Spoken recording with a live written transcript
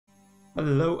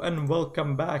Hello and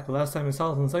welcome back. Last time in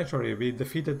Southern Sanctuary we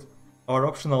defeated our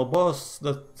optional boss,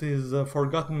 that is a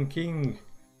Forgotten King.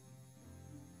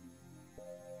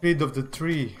 Rid of the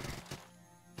tree,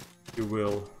 if you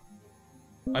will.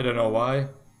 I don't know why,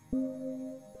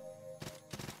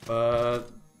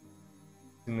 but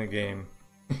in the game.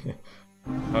 I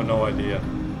have no idea.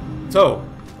 So,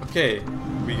 okay,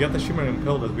 we got the shimmering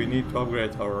pill that we need to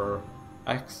upgrade our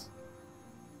axe.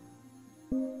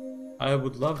 I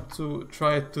would love to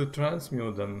try to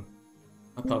transmute them.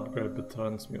 Not upgrade, but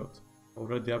transmute.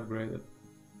 Already upgraded.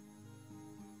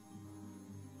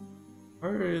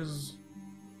 Where is...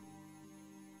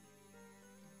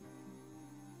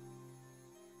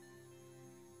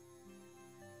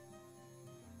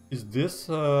 Is this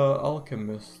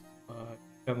alchemist? I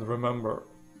can't remember.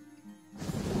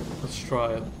 Let's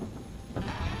try it.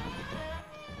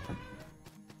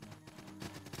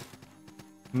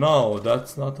 No,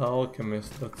 that's not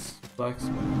alchemist, that's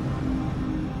blacksmith.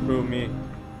 Screw me.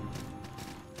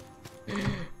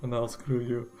 And I'll screw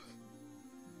you.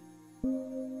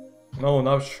 No,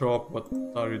 now show up. What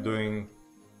are you doing?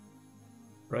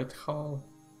 Red Hall?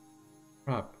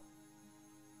 Crap.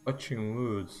 Watching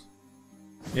Woods.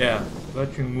 Yeah,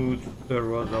 Watching Woods, there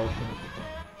was alchemist.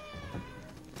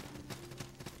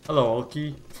 Hello,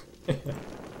 Alki.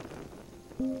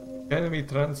 Can we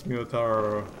transmute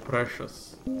our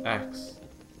precious axe?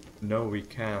 No, we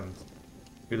can't.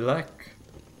 We lack...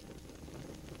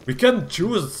 We can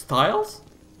choose styles?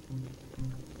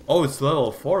 Oh, it's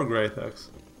level 4 great axe.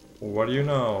 What do you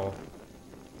know?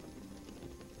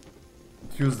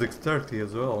 Use dexterity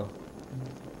as well.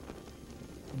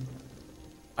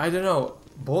 I don't know,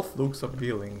 both looks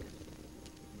appealing.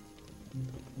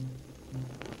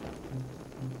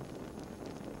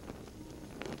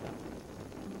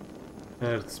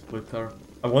 Earth splitter.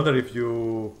 I wonder if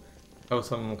you have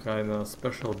some kind of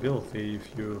special ability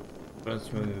if you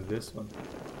transmute this one.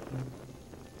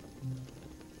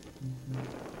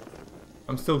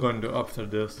 I'm still going to after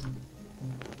this,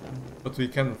 but we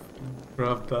can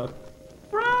grab that.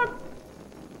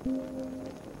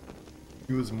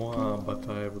 Use more, but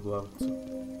I would love to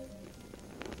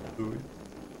do it.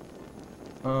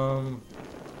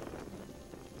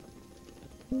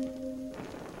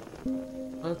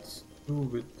 Let's do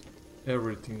with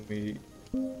everything we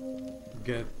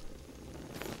get.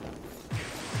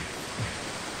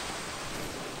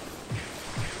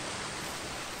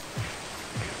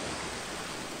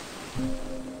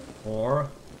 More.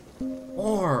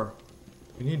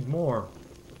 We need more.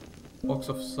 Box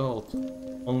of salt.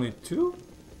 Only 2?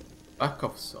 Pack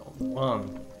of salt.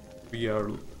 1. We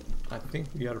are... I think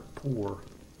we are poor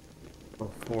to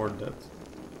afford that.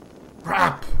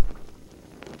 Crap!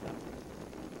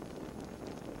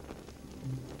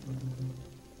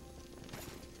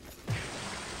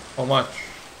 How much?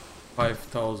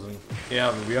 5,000.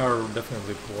 Yeah, we are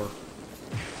definitely poor.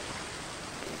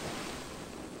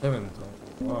 7,000.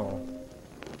 Wow.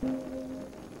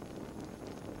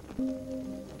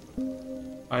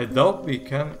 I doubt we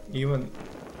can even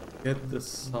get the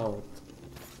salt.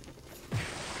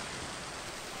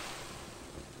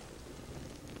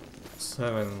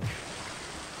 Seven.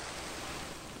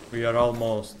 We are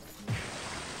almost.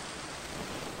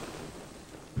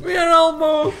 We are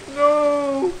almost!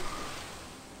 No!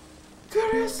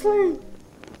 Seriously?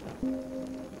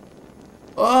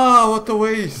 Ah, what a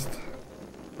waste!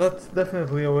 That's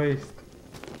definitely a waste.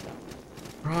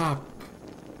 Crap.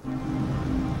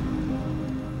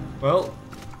 Well.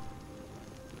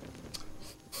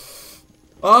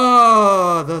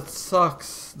 Ah, that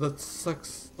sucks. That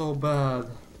sucks so bad.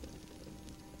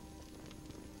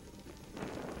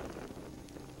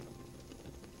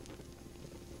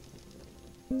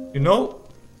 You know,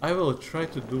 I will try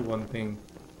to do one thing.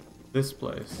 This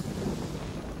place.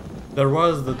 There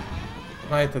was the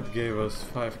night that gave us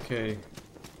 5k.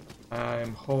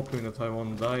 I'm hoping that I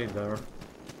won't die there.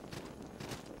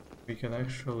 We can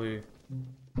actually...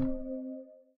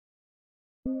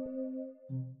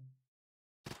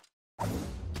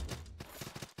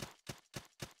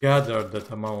 gather that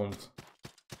amount.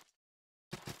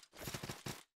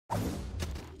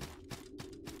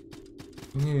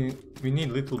 We need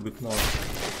a little bit more.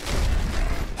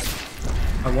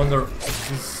 I wonder if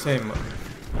this same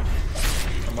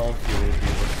amount he will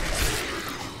give us.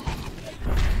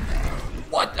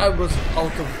 What? I was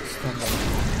out of stamina.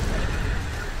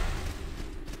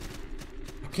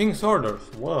 King's orders.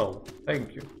 Wow,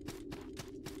 thank you.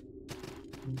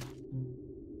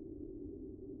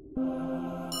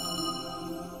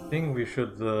 I think we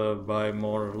should buy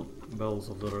more bells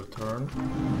of the return.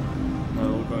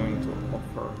 I'm going to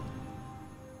offer.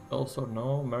 Also,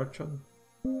 no merchant.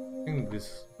 I think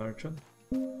this merchant.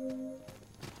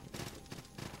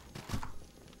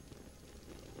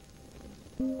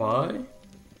 Buy?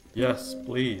 Yes,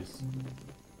 please.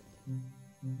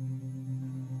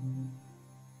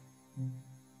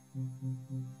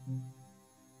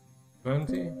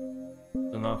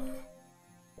 $20? Enough.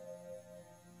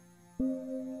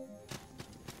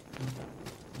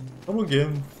 Come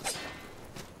again.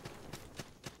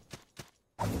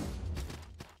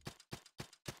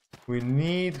 We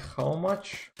need how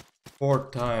much? 4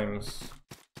 times.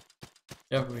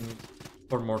 Yeah, we need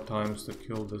 4 more times to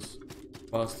kill this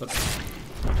bastard.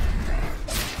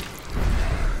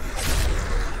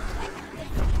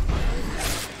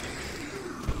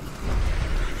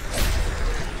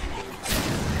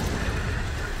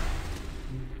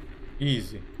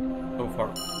 Easy. So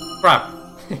far. Crap!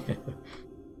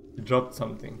 You dropped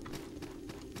something.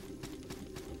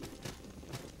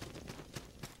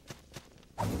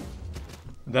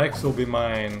 The axe will be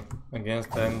mine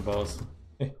against the end boss.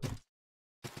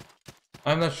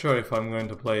 I'm not sure if I'm going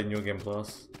to play New Game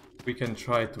Plus. We can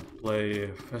try to play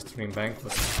Festering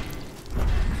Banquet.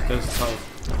 Test how...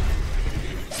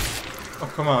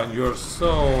 Oh come on, you're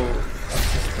so...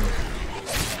 assistant.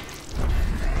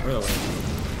 Really?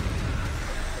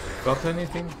 Got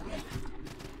anything?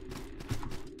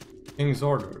 King's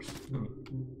orders.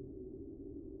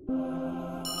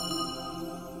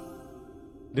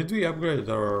 Did we upgrade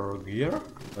our gear?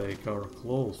 Like our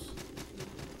clothes?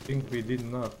 I think we did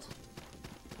not.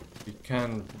 We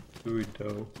can't do it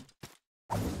though.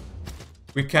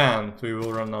 We can't, we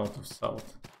will run out of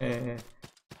salt.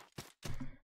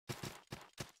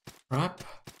 Crap.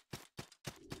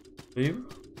 Leave.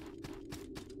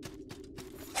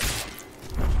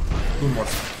 2 more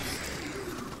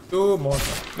times. 2 more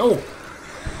times. No!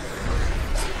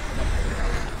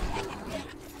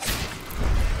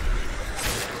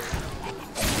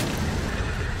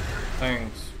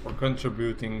 Thanks for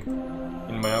contributing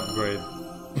in my upgrade,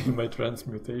 in my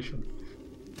transmutation.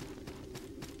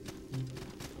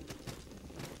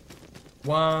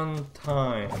 1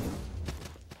 time.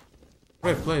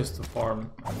 Great place to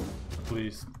farm, at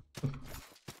least.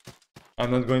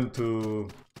 I'm not going to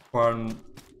farm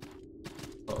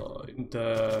in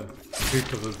the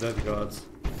Creek of the Dead Gods,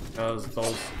 because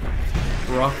those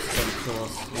rocks can kill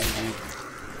us easily.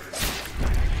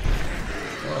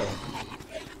 Oh.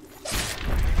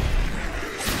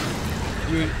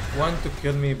 You want to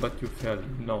kill me, but you failed.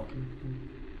 No.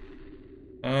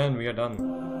 And we are done.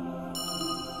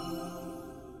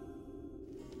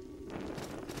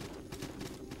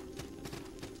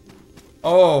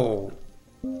 Oh!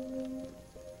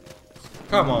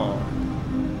 Come on!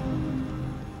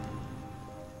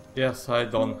 Yes, I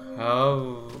don't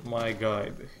have my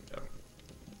guide here.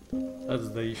 That's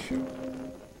the issue.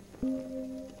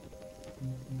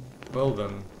 Well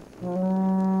then.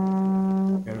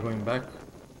 We are going back.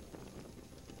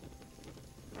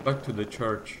 Back to the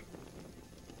church.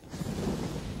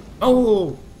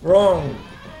 Oh! Wrong!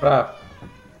 Crap.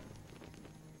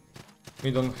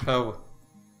 We don't have...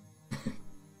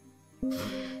 we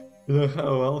don't have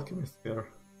alchemist here.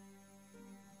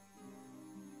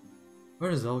 Where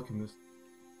is alchemist?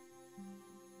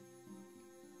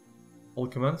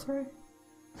 Alchemistry?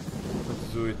 Let's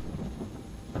do it.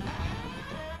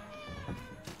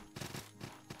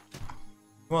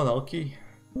 Come on, Alki.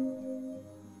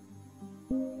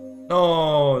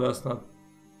 No, that's not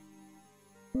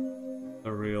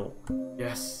the real.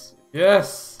 Yes,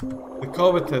 yes, the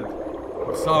coveted.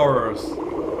 It's ours.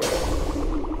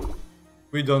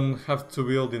 We don't have to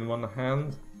wield in one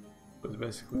hand, so it's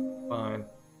basically fine.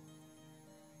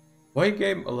 Why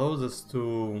game allows us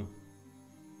to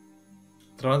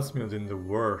transmute in the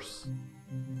worse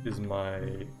is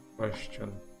my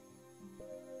question.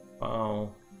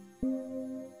 Wow.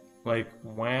 Like,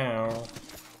 wow.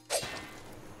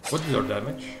 What is your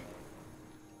damage?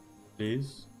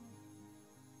 Please.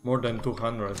 More than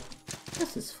 200.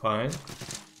 This is fine.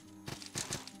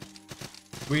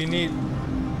 We need...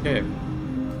 Okay.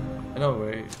 I know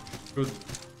we should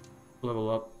level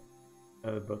up,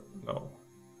 but no.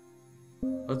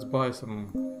 Let's buy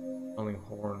some selling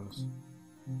horns.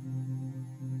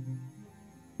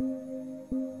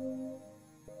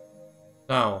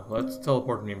 Now, let's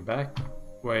teleport me back.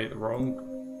 Wait, wrong.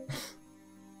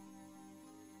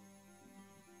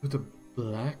 To the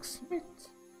blacksmith?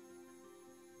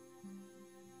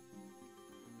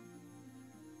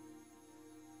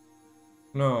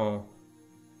 No.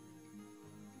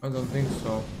 I don't think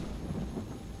so.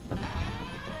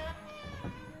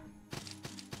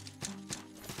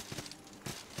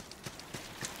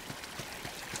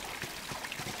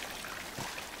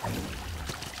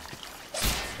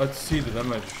 Let's see the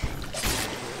damage.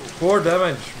 4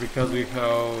 damage because we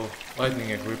have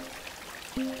lightning equipped.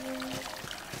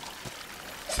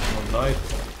 Someone died.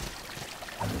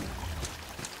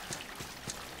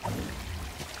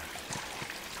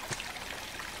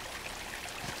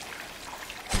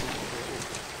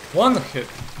 One hit.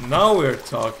 Now we're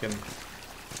talking.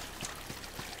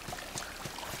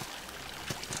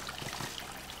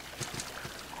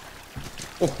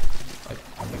 Oh, I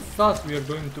thought we were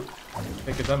going to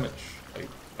take a damage.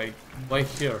 Like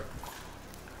here.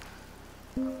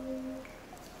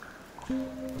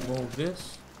 Move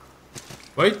this.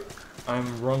 Wait,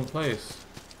 I'm wrong place.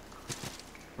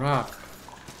 Crap.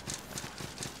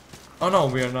 Oh no,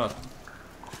 we are not.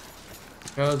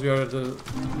 Because we are at the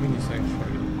mini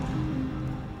sanctuary.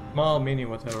 Small, mini,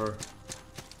 whatever.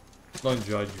 Don't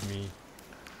judge me.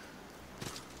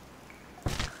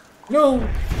 No!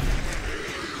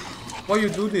 Why you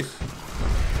do this?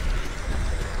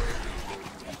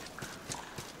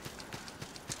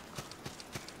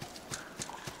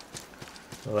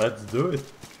 Let's do it.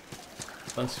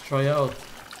 Let's try out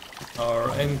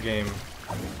our end game.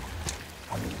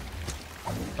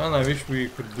 And I wish we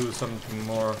could do something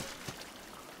more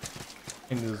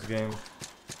in this game.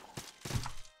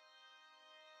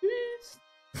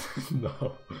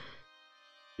 No.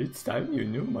 It's time you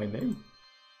knew my name.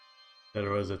 There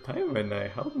was a time when I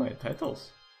held my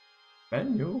titles.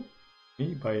 Men knew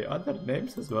me by other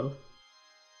names as well.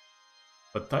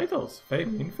 But titles,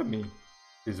 fame, infamy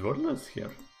is worthless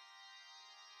here.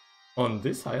 On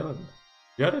this island,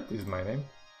 Jared is my name.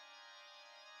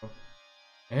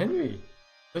 Envy,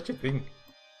 such a thing.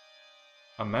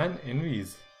 A man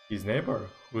envies his neighbor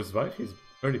whose wife is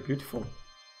very beautiful.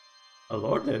 A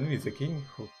lord envies a king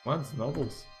who commands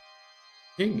nobles.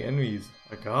 King envies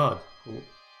a god to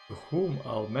whom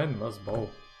all men must bow.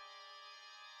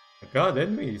 A god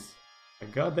envies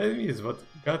what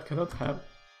God cannot have.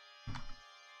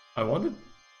 I wanted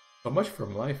so much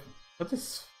from life.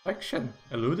 Satisfaction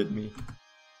eluded me.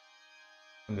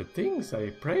 And the things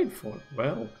I prayed for,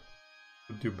 well,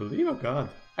 would you believe a god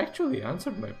actually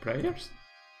answered my prayers?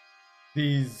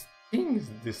 These things,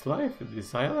 this life,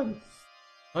 this island,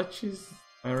 such is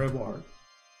my reward.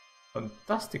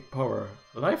 Fantastic power,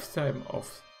 a lifetime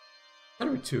of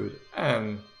servitude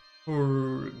and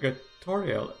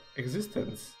purgatorial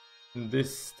existence in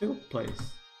this still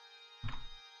place.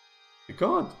 The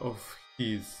god of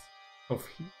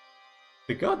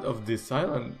the god of this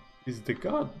island is the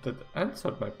god that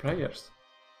answered my prayers.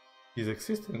 His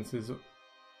existence is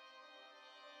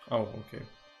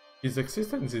His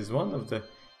existence is one of the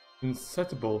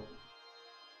insatiable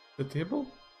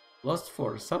lust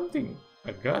for something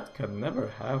a god can never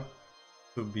have,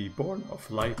 to be born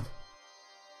of light.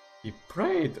 He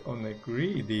preyed on a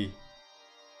greedy,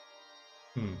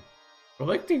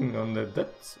 collecting on the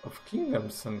debts of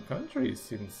kingdoms and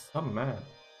countries in some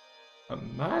a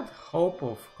mad hope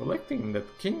of collecting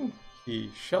that king he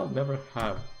shall never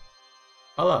have.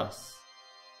 Alas,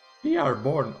 we are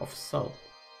born of salt,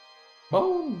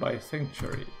 bound by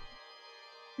sanctuary.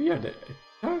 We are the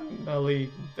eternally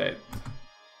dead.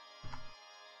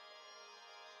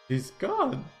 This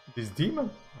god, this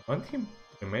demon, I want him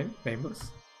to remain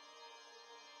nameless.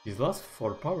 His lust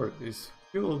for power is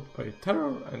fueled by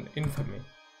terror and infamy.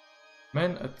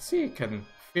 Men at sea can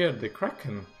fear the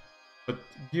kraken, but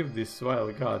give this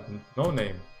wild god no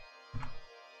name.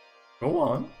 Go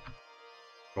on.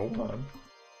 Go on.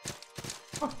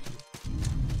 Fuck you.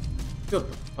 Feel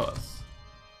the fuss.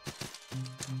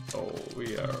 So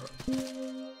we are...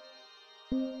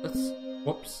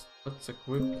 Let's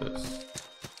equip this.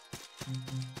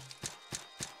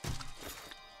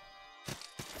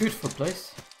 Beautiful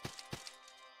place.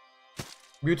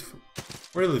 Beautiful.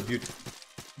 Really beautiful.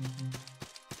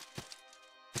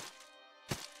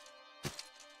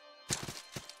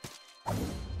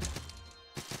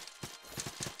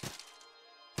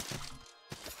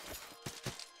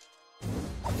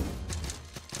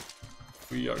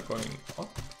 We are going up.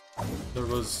 There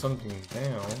was something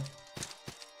down.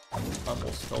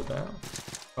 Almost fell down.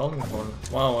 Calling horn.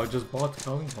 Wow, I just bought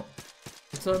calling horn.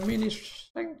 It's a mini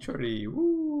sanctuary.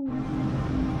 Woo!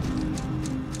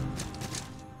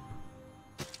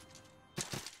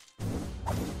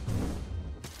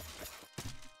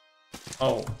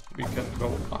 Oh, we can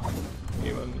go up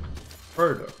even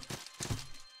further.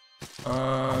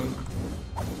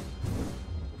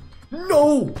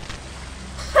 No!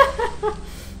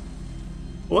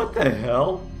 What the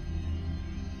hell?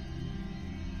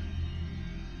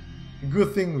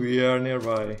 Good thing we are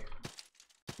nearby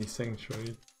the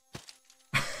sanctuary.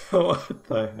 What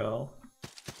the hell?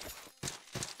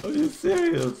 Are you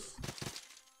serious?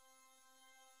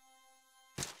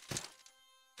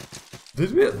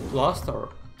 Did we lost our...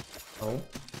 No.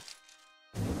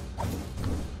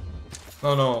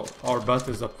 No, our bat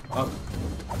is up.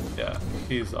 Yeah,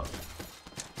 he's up.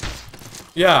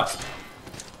 Yeah!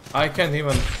 I can't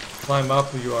even climb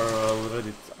up, you are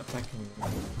already attacking me.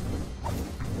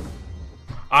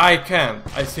 I can't!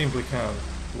 I simply can't.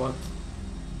 What?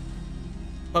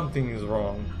 Something is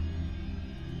wrong.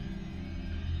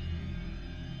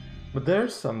 But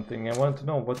there's something, I want to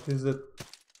know, what is it?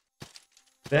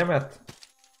 Damn it!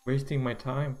 Wasting my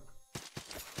time.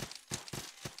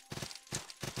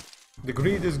 The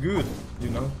greed is good, you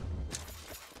know?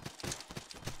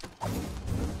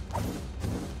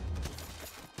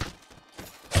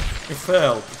 You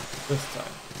failed this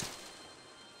time.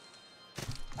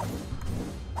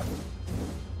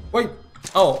 Wait!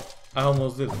 Oh! I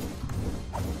almost did.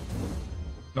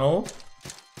 No?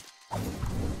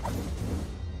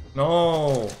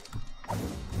 No!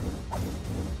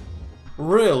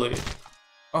 Really?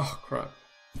 Oh crap.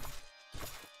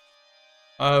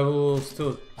 I will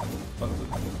still want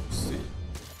to see.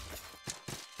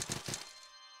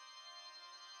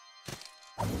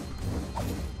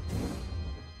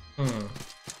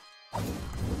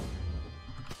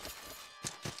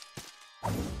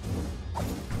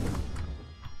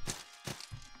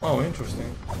 Oh,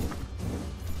 interesting.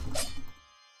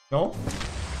 No?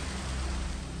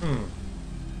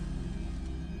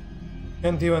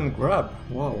 Can't even grab.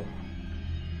 Wow.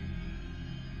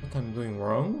 What I'm doing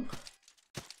wrong?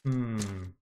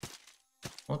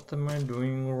 What am I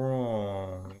doing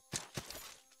wrong?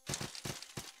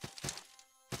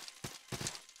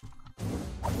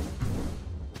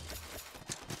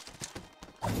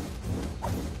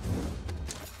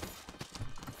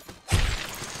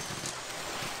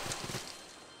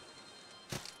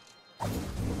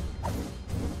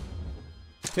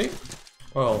 See?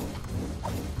 Well.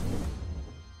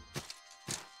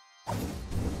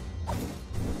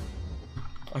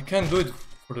 I can't do it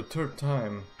for the third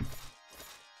time.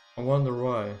 I wonder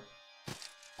why.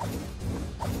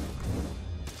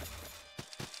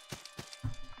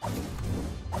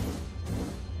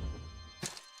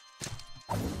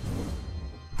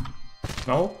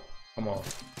 No? Come on.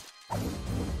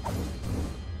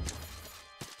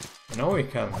 I know we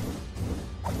can.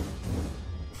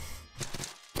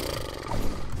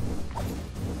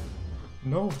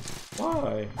 No,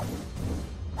 why?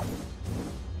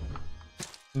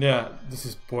 Yeah, this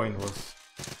is pointless.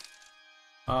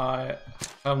 I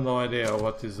have no idea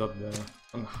what is up there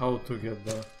and how to get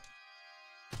there.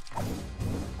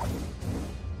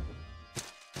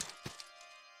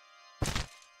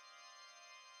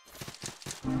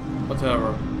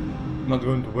 Whatever. I'm not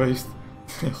going to waste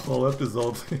the whole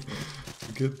episode to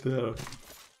get there.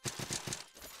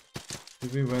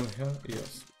 Did we went here?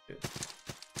 Yes, we did.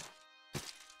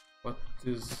 What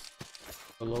is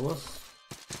below us?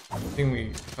 I think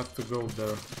we have to go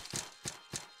there.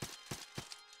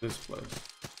 This place.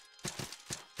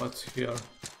 What's here?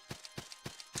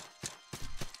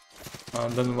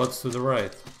 And then what's to the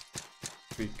right?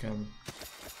 We can...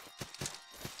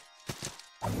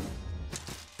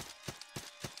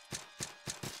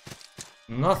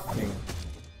 Nothing.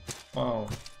 Wow.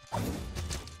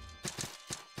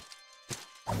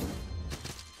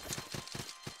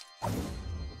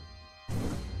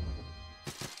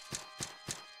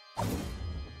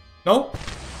 No?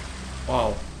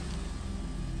 Wow.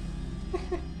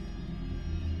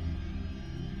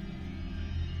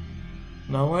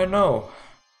 Now I know.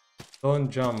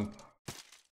 Don't jump.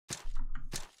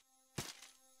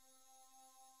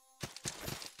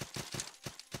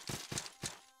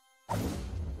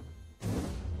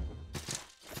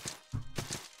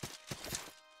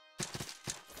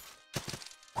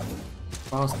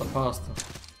 Faster, faster.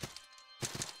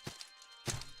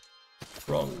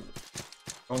 Wrong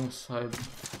side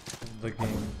of the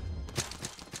game.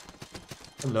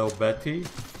 Hello, Betty.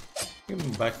 Give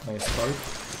me back my start.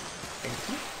 Thank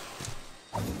you.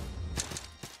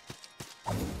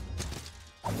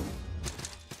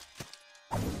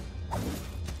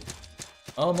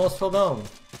 Almost fell down.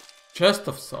 Chest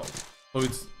of salt. So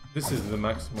this is the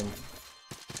maximum.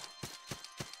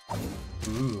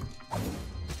 Ooh.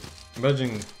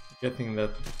 Imagine getting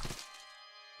that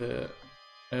the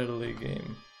early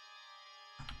game.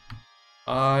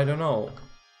 I don't know.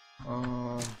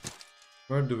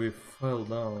 Where do we fall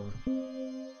down?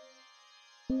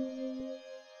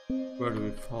 Where do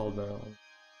we fall down?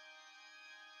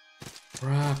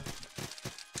 Crap.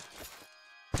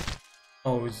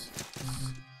 Oh, it's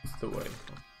the way.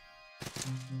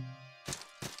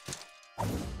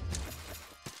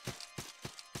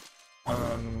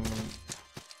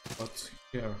 What's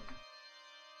here?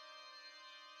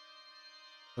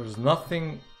 There's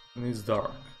nothing and it's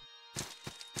dark.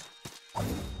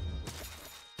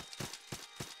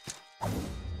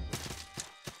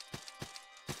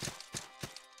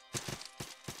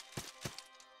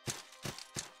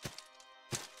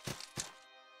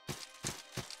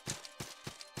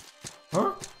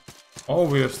 Huh? Oh,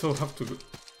 we still have to go.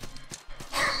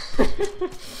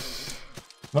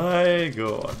 My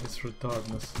god, it's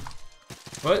retardness.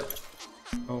 What?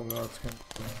 Oh god, it's kind of...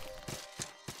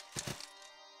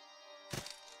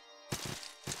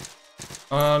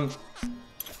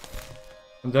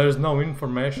 And there is no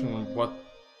information on what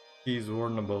he's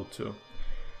vulnerable to.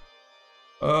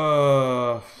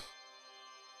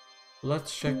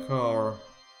 Let's check our...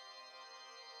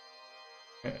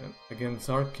 against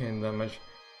arcane damage.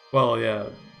 Well, yeah,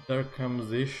 there comes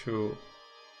the issue.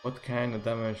 What kind of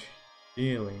damage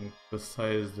healing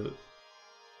besides the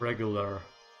regular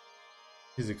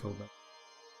physical damage?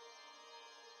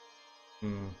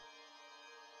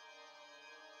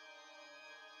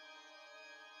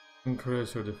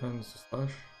 Increase your defense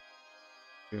slash.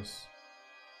 Yes.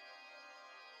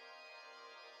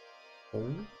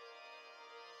 Oh?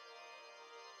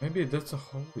 Maybe that's a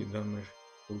holy damage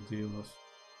will deal us.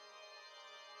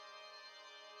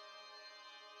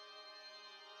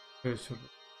 Increase your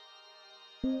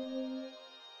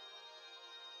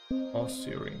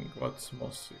Mossy ring. What's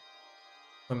mossy?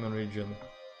 Summon region.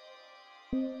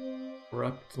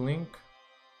 Wrapped link.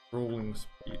 Rolling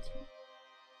speed.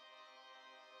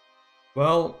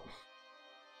 Well,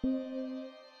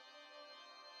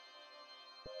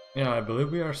 yeah, I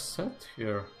believe we are set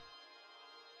here.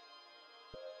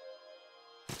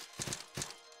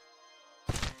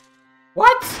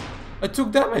 What? I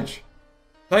took damage.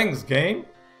 Thanks, game.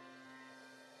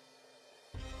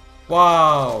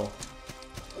 Wow.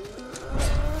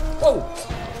 Whoa.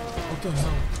 What the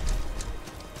hell?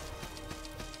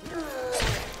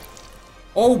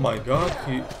 Oh my god,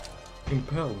 he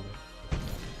impaled me.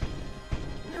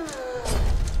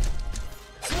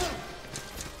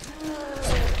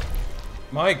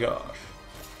 My gosh.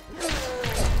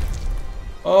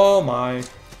 Oh my.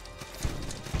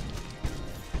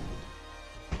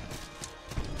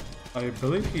 I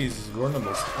believe he's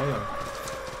vulnerable to iron.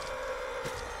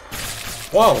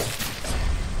 Wow.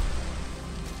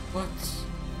 What?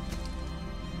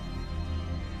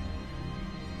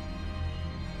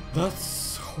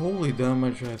 That's holy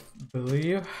damage, I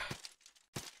believe.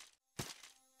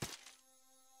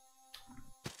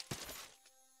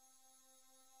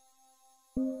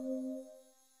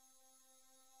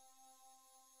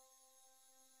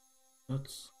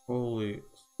 That's holy,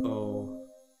 so...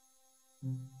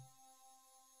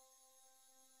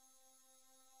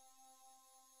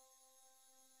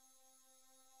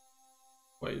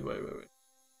 Wait.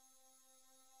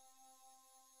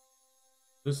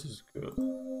 This is good.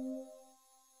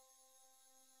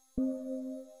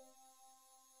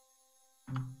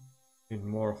 Need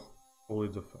more holy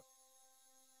defense.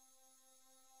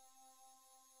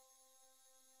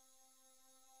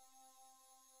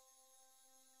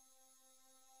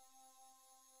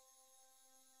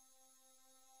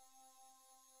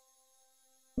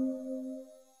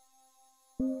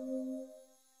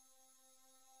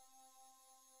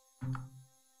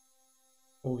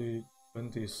 Holy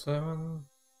 27.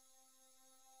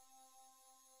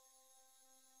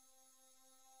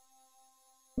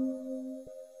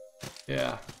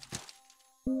 Yeah.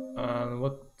 And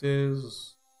what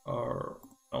is our...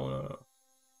 Oh no.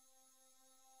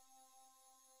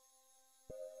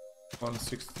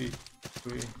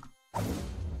 163.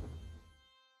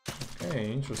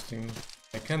 Okay, interesting.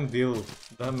 I can deal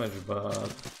damage,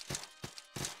 but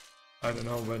I don't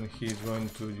know when he's going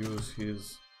to use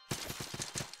his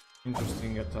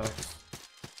interesting attacks.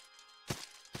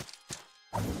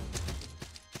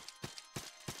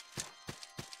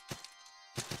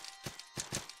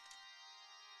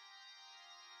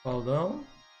 Fall down.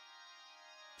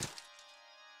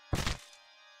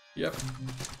 Yep,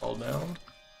 fall down.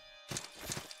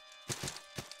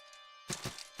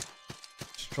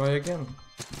 Let's try again.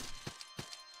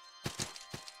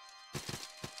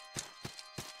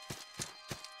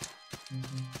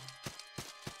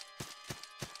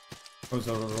 How's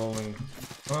our rolling?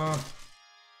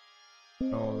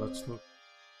 No, let's look.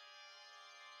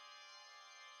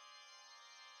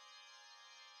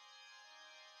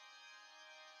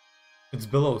 It's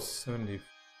below 70.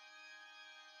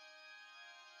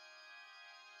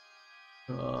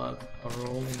 God, our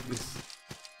rolling is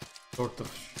sort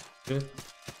of shit.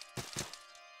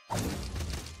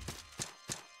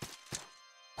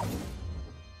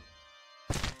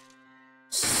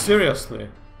 Seriously?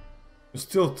 You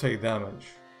still take damage.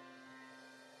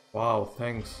 Wow,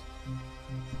 thanks.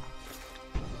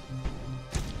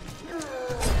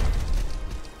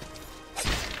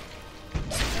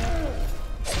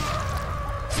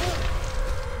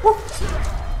 Woo!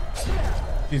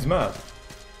 He's mad.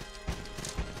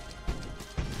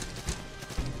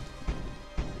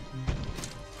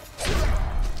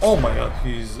 Oh my god,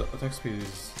 his attack speed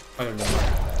is higher than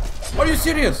mine. Are you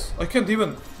serious? I can't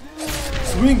even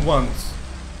swing once.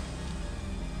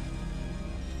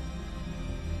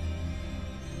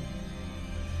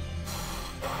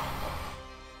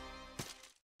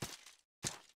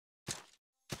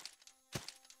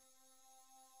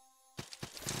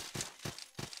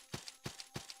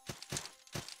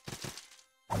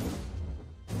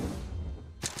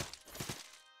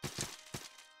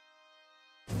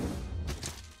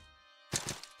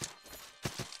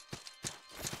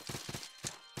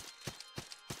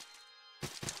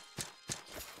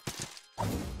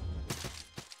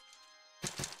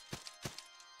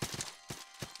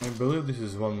 I believe this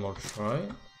is one more try,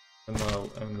 and I'll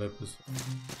end the episode.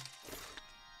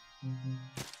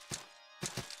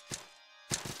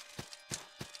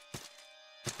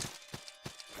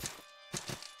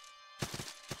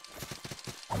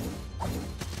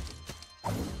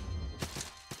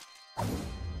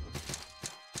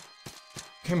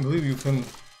 Can't believe you can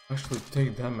actually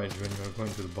take damage when you're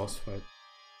going to the boss fight.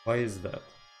 Why is that?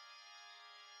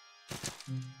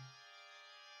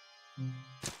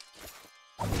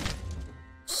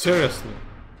 Seriously?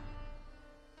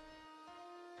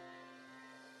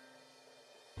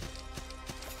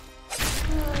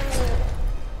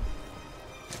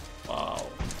 Wow.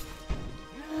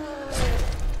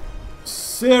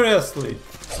 Seriously?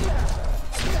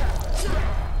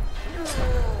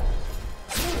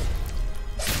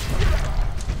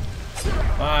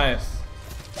 Nice.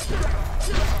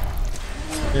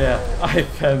 Yeah,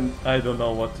 I don't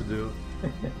know what to do.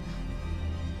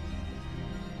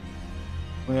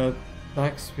 My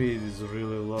attack speed is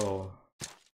really low.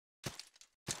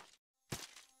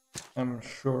 I'm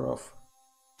sure of.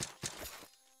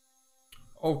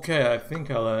 Okay, I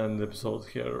think I'll end the episode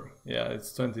here. Yeah,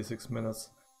 it's 26 minutes.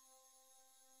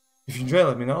 If you enjoyed,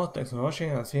 let me know. Thanks for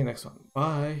watching and I'll see you next one.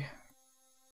 Bye!